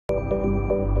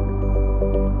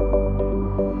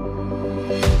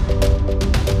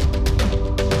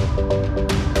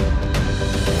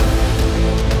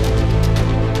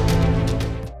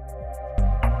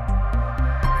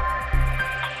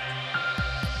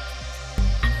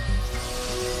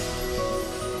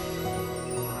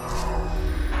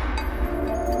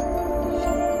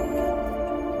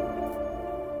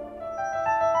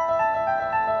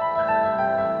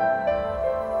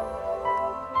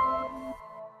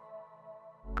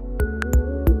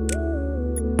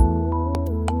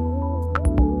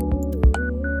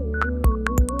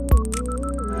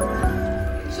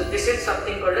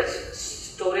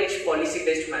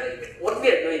policy-based management. What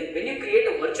we are doing, when you create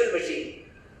a virtual machine,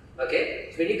 okay,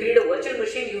 so when you create a virtual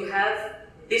machine, you have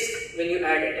disk when you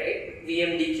add it, right,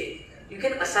 VMDK. You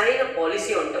can assign a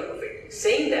policy on top of it,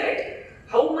 saying that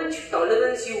how much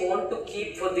tolerance you want to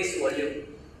keep for this volume.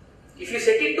 If you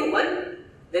set it to 1,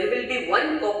 there will be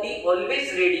one copy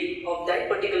always ready of that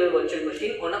particular virtual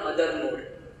machine on another node.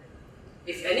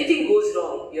 If anything goes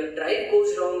wrong, your drive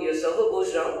goes wrong, your server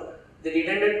goes wrong, the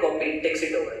redundant copy takes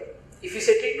it over. If you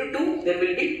set it to 2, there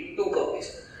will be 2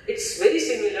 copies. It's very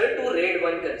similar to RAID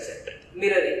 1 concept,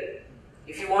 mirroring.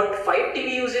 If you want 5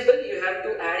 TB usable, you have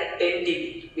to add 10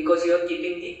 TB because you are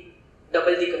keeping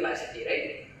double the capacity,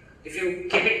 right? If you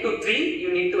keep it to 3,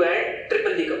 you need to add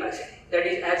triple the capacity. That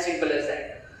is as simple as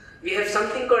that. We have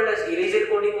something called as erasure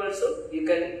coding also. You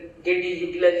can get the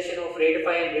utilization of RAID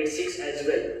 5 and RAID 6 as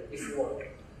well if you want,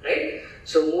 right?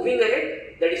 So moving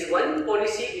ahead, that is one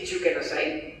policy which you can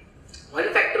assign,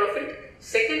 one factor of it.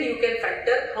 Second, you can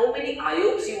factor how many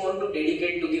IOPS you want to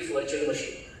dedicate to this virtual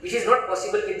machine, which is not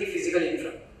possible with the physical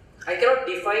infra. I cannot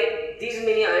define these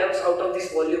many IOPS out of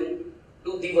this volume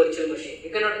to the virtual machine.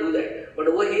 You cannot do that. But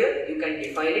over here, you can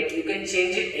define it, you can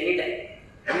change it anytime.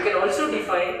 You can also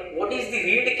define what is the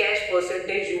read cache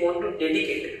percentage you want to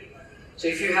dedicate. So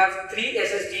if you have 3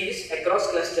 SSDs across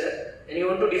cluster and you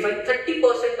want to define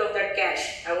 30% of that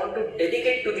cache, I want to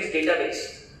dedicate to this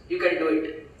database, you can do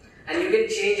it. And you can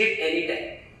change it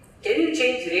anytime. Can you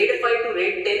change RAID 5 to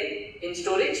RAID 10 in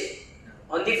storage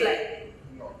on the fly?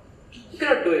 No. You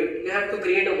cannot do it. You have to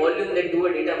create a volume, then do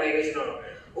a data migration or not.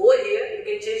 Over here, you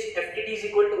can change FTD is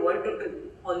equal to 1 to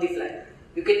 2 on the fly.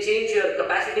 You can change your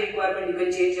capacity requirement, you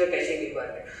can change your caching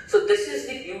requirement. So this is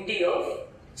the beauty of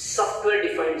software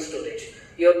defined storage.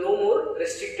 You are no more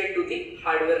restricted to the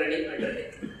hardware running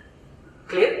underneath.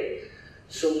 Clear?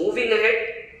 So moving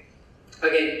ahead,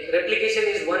 again, replication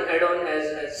is one add-on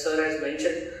as sir has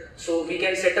mentioned. So we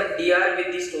can set up DR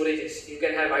with the storages. You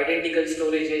can have identical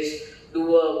storages,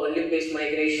 do a volume based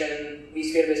migration,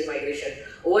 vSphere based migration.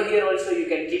 Over here also you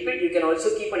can keep it. You can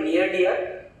also keep a near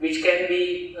DR, which can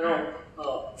be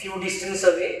few distance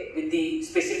away with the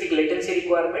specific latency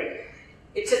requirement.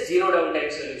 It's a zero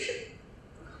downtime solution.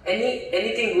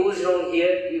 Anything goes wrong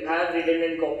here, you have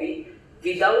redundant copy.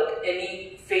 Without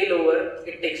any failover,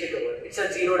 it takes it over. It's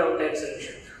a zero downtime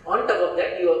solution. On top of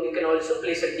that, you can also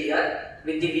place a DR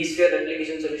with the vSphere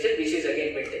replication solution, which is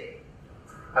again built in.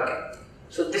 Okay.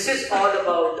 So this is all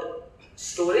about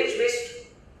storage based,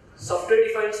 software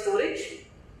defined storage.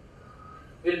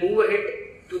 We'll move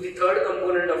ahead to the third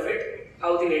component of it,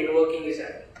 how the networking is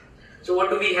happening. So what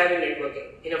do we have in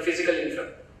networking in a physical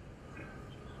infra?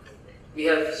 We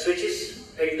have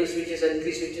switches, L2 switches, L3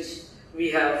 switches.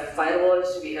 We have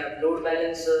firewalls, we have load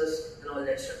balancers and all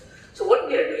that stuff. So what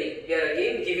we are doing, we are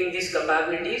again giving these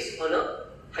capabilities on a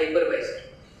hypervisor.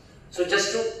 So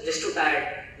just to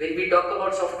add, when we talk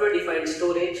about software defined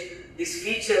storage, this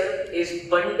feature is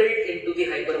bundled into the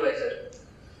hypervisor.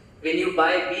 When you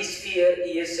buy vSphere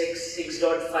ESX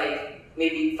 6.5,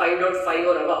 maybe 5.5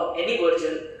 or above, any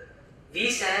version,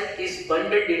 vSAN is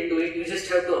bundled into it. You just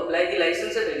have to apply the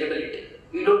license and enable it.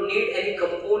 You don't need any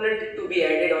component to be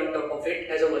added on top of it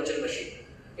as a virtual machine.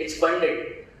 It's bundled.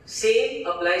 Same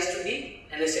applies to the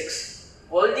NSX.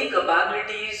 All the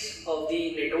capabilities of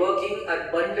the networking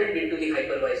are bundled into the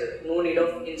hypervisor. No need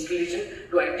of installation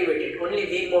to activate it. Only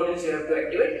V modules you have to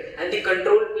activate and the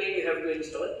control plane you have to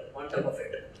install on top of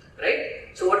it. Right?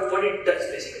 So what it does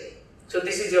basically. So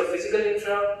this is your physical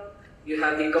infra. You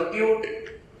have the compute,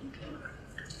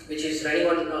 which is running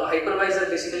on a hypervisor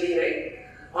basically, right?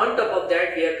 On top of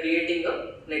that, we are creating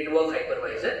a network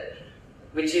hypervisor,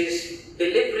 which is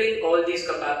delivering all these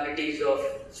capabilities of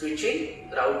switching,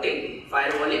 routing,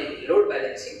 firewalling, load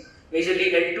balancing,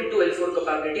 majorly L2 to L4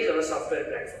 capabilities on a software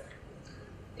platform.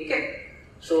 Okay?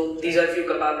 So these are few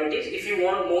capabilities. If you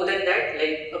want more than that,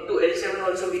 like up to L7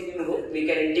 also we can go. We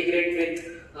can integrate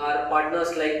with our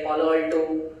partners like Palo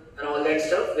Alto and all that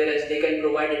stuff, whereas they can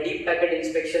provide a deep packet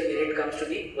inspection when it comes to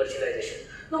the virtualization.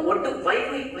 Now,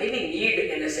 why we need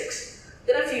NSX?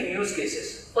 There are few use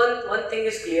cases. One thing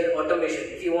is clear, automation.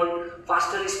 If you want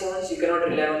faster response, you cannot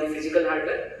rely on the physical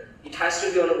hardware. It has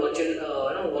to be on a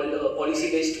virtual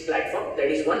policy-based platform.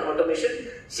 That is one, automation.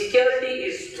 Security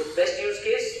is the best use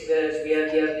case, whereas we are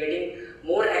getting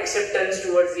more acceptance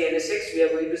towards the NSX. We are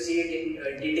going to see it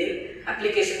in detail.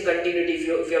 Application continuity,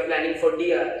 if you are planning for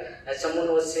DR, as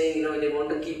someone was saying, they want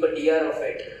to keep a DR of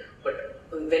it. But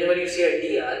whenever you say a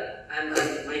DR, I'm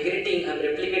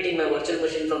replicating my virtual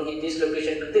machine from this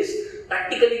location to this.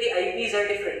 Practically the IPs are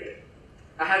different.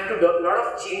 I have to do a lot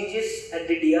of changes at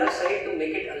the DR side to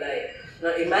make it alive.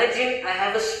 Now imagine I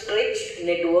have a stretched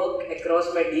network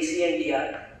across my DC and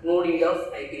DR no need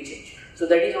of IP change. So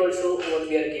that is also what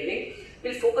we are giving.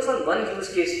 We'll focus on one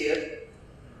use case here,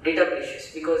 data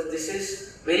breaches, because this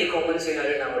is very common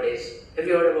scenario nowadays. Have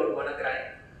you heard about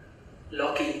WannaCry,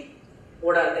 Locky?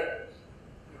 What are they?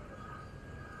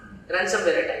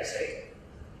 Ransomware attacks, right?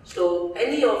 So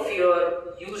any of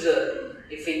your user,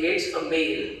 if he gets a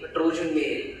mail, a Trojan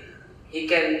mail, he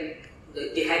can,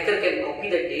 the hacker can copy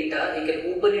the data, he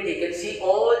can open it, he can see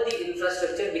all the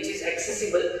infrastructure which is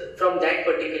accessible from that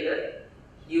particular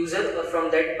user or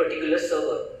from that particular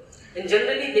server. And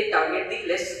generally they target the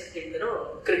less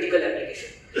critical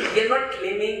application. We are not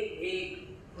claiming we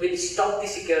will stop the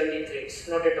security threats,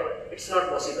 not at all. It's not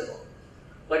possible.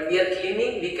 But we are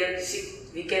claiming we can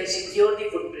secure the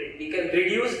footprint, we can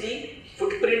reduce the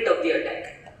footprint of the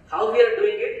attack. How we are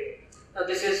doing it? Now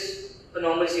this is a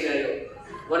normal scenario.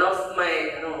 One of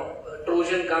my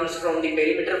Trojan comes from the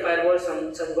perimeter firewall,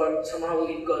 somehow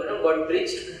it got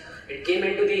breached. It came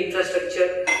into the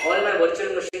infrastructure, all my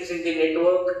virtual machines in the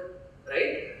network,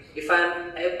 right? If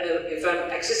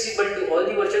I'm accessible to all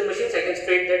the virtual machines, I can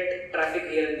spread that traffic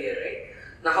here and there, right?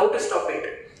 Now how to stop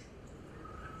it?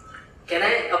 Can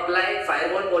I apply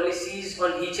firewall policies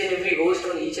on each and every host,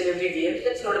 on each and every VM?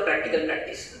 That's not a practical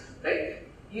practice, right?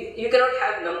 You cannot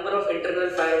have number of internal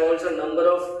firewalls or number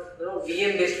of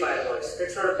VM based firewalls.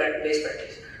 That's not a best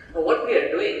practice. Now what we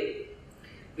are doing,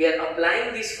 we are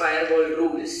applying these firewall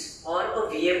rules on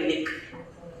a VM NIC,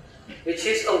 which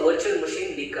is a virtual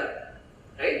machine NIC card,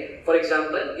 right? For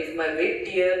example, if my web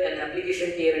tier and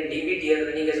application tier and DB tier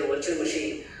running as a virtual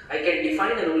machine, I can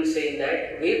define a rule saying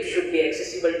that web should be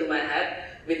accessible to my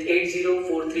app with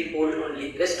 8043 port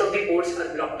only. Rest of the ports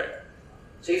are blocked.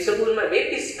 So if suppose my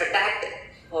web is attacked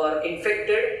or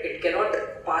infected, it cannot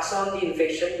pass on the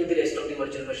infection to the rest of the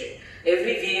virtual machine.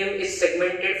 Every VM is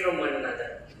segmented from one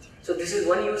another. So this is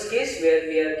one use case where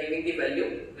we are giving the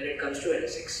value when it comes to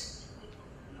NSX.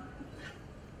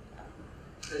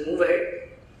 I'll move ahead.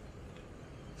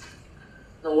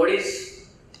 Now what is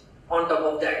on top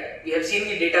of that? We have seen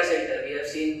the data center, we have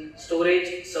seen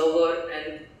storage, server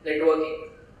and networking.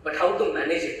 But how to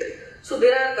manage it? So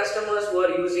there are customers who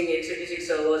are using x86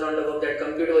 servers on top of that,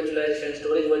 compute virtualization,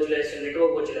 storage virtualization,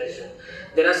 network virtualization.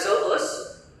 There are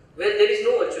servers where there is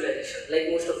no virtualization,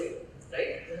 like most of you,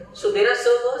 right? So there are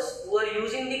servers who are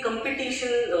using the competition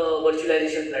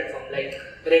virtualization platform, like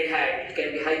Red Hat, it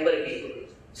can be Hyper-V,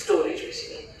 storage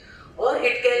basically. Or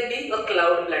it can be a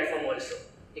cloud platform also.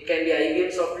 It can be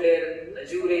IBM software,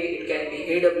 Azure, it can be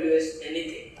AWS,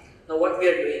 anything. Now what we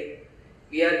are doing?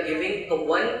 We are giving a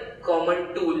one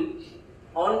common tool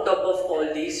on top of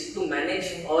all these to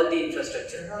manage all the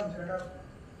infrastructure.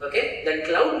 Okay, that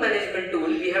cloud management tool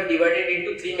we have divided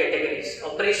into three categories: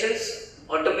 operations,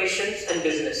 automations and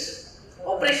business.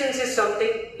 Operations is something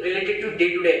related to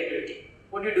day-to-day activity.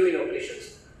 What do you do in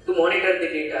operations? To monitor the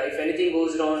data, if anything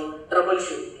goes wrong,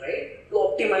 troubleshoot, right? To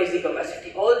optimize the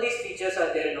capacity. All these features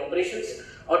are there in operations.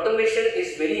 Automation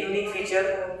is very unique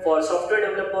feature for software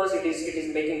developers. It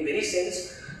is making very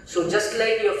sense. So just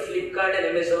like your Flipkart and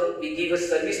Amazon, we give a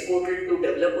service portal to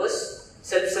developers,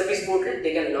 self-service portal.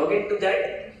 They can log into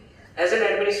that. As an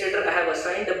administrator, I have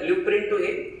assigned a blueprint to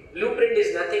him. Blueprint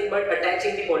is nothing but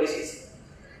attaching the policies.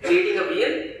 Creating a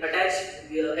VM, attach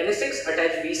NSX,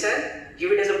 attach vSAN,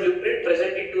 give it as a blueprint,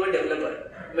 present it to a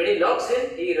developer. When he logs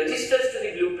in, he registers to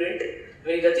the blueprint.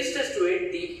 When he registers to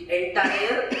it, the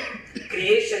entire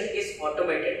creation is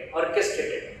automated,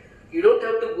 orchestrated. You don't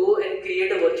have to go and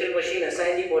create a virtual machine,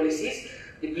 assign the policies.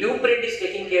 The blueprint is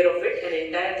taking care of it and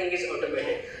entire thing is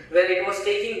automated. Where it was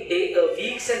taking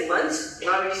weeks and months,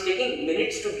 now it is taking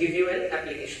minutes to give you an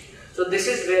application. So this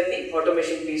is where the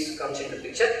automation piece comes into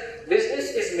picture.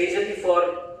 Business is majorly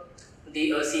for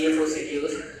the CFO,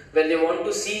 CTOs, where they want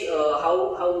to see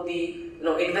how the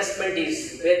investment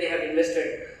is, where they have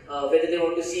invested, whether they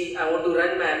want to see, I want to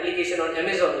run my application on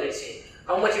Amazon, let's say,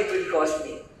 how much it will cost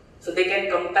me. So they can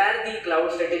compare the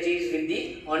cloud strategies with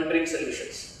the on-prem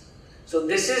solutions. So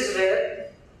this is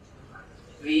where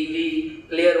we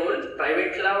play a role,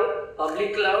 private cloud,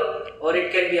 public cloud, or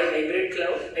it can be a hybrid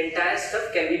cloud. Entire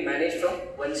stuff can be managed from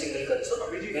one single console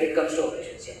when it comes to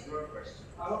operations. Yeah.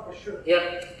 I have a question.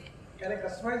 Yeah. Can I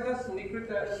customize the NIC with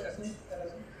the SN?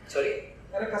 Sorry?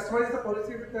 Can I customize the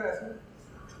policy with the SN?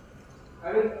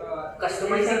 I mean,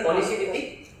 customize the policy with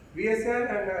the VSN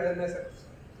and NSX.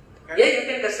 Yeah, you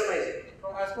can customize it.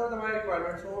 So as per my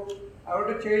requirement, so I want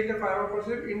to change the firewall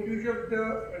policy individual with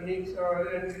the NICs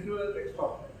or individual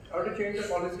desktop. I want to change the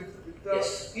policies with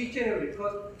the each and every,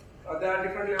 because there are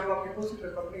different level of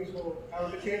ecosystem companies, so I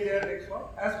want to change their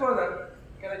desktop. As per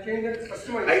that, can I change that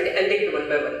customize? I'll take it one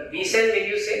by one. vSAN, when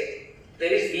you say,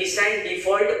 there is vSAN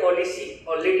default policy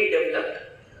already developed.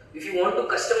 If you want to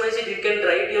customize it, you can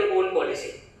write your own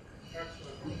policy.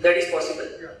 That is possible.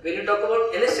 When you talk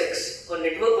about NSX or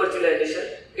network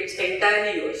virtualization, it's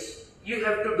entirely yours. You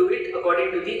have to do it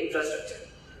according to the infrastructure.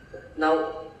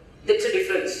 Now, that's a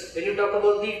difference. When you talk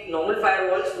about the normal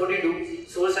firewalls, what do you do?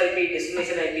 Source IP,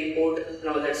 destination IP, port, and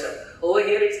all that stuff. Over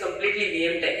here, it's completely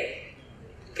VM tagging.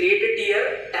 Create a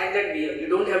tier, tag that VM. You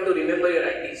don't have to remember your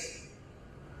IPs.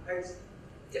 Thanks.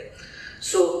 Yeah.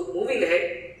 So, moving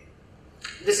ahead,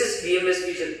 this is VMware's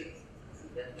vision.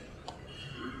 Yeah.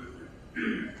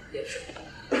 Yeah,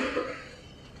 sure.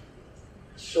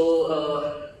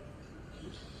 So,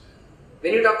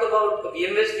 when you talk about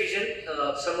VMware's vision,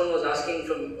 someone was asking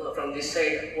from this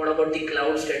side, what about the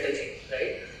cloud strategy,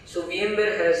 right? So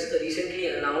VMware has recently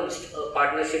announced a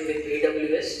partnership with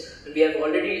AWS, and we have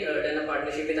already done a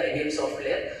partnership with IBM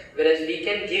Software, whereas we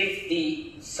can give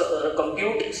the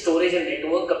compute, storage, and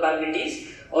network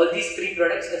capabilities, all these three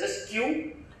products as a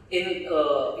SKU in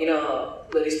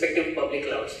the respective public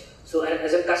clouds. So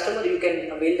as a customer, you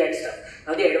can avail that stuff.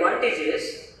 Now the advantage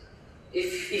is,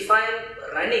 if I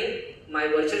am running my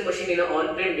virtual machine in an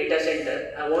on-prem data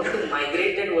center, I want to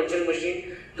migrate that virtual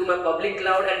machine to my public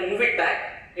cloud and move it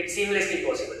back, it's seamlessly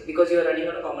possible because you are running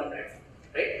on a common platform,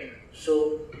 right?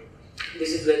 So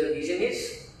this is where the vision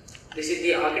is. This is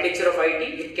the architecture of IT.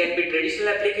 It can be traditional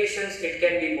applications, it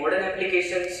can be modern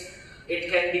applications, it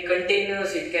can be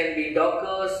containers, it can be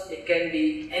Dockers, it can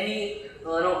be any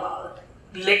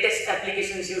latest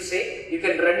applications you say. You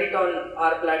can run it on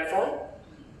our platform.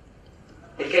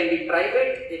 It can be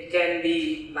private, it can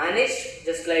be managed,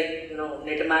 just like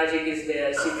NetMagic is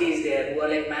there, City is there, who are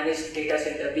like managed data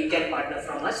center, we can partner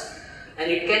from us. And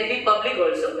it can be public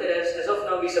also, whereas as of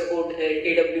now we support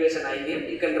AWS and IBM.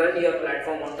 You can run your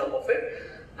platform on top of it.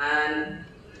 And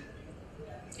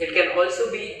it can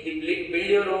also be build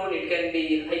your own, it can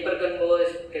be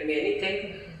hyper-converged, it can be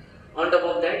anything. On top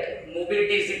of that,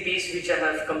 mobility is the piece which I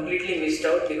have completely missed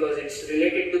out because it's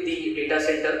related to the data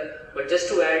center. But just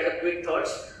to add a quick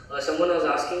thoughts, someone was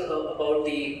asking about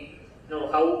the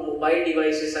how mobile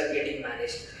devices are getting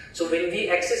managed. So when we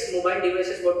access mobile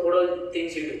devices, what all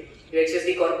things you do? You access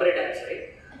the corporate apps,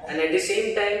 right? And at the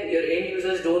same time, your end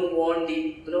users don't want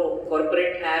the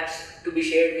corporate apps to be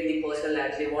shared with the personal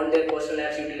apps. They want their personal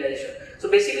apps utilization. So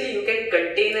basically, you can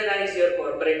containerize your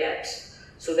corporate apps.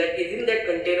 So that within that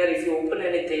container, if you open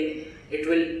anything, it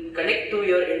will connect to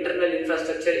your internal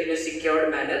infrastructure in a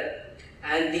secured manner.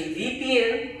 And the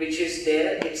VPN which is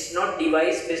there, it's not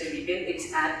device-based VPN,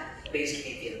 it's app-based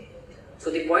VPN. So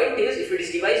the point is, if it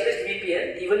is device-based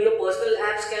VPN, even your personal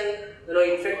apps can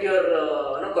infect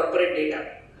your corporate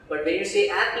data. But when you say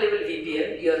app-level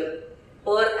VPN, your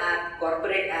per app,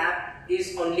 corporate app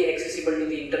is only accessible to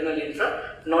the internal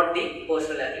infra, not the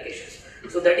personal applications.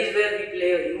 So that is where we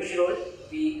play a huge role.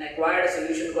 We acquired a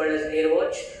solution called as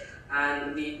AirWatch,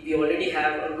 and we already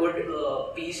have a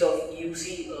good piece of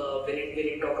UC when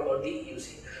it talk about the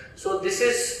UC. So this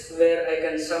is where I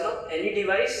can sum up any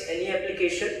device, any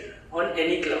application on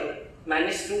any cloud,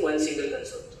 managed through one single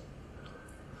console.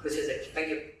 This is it. Thank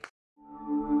you.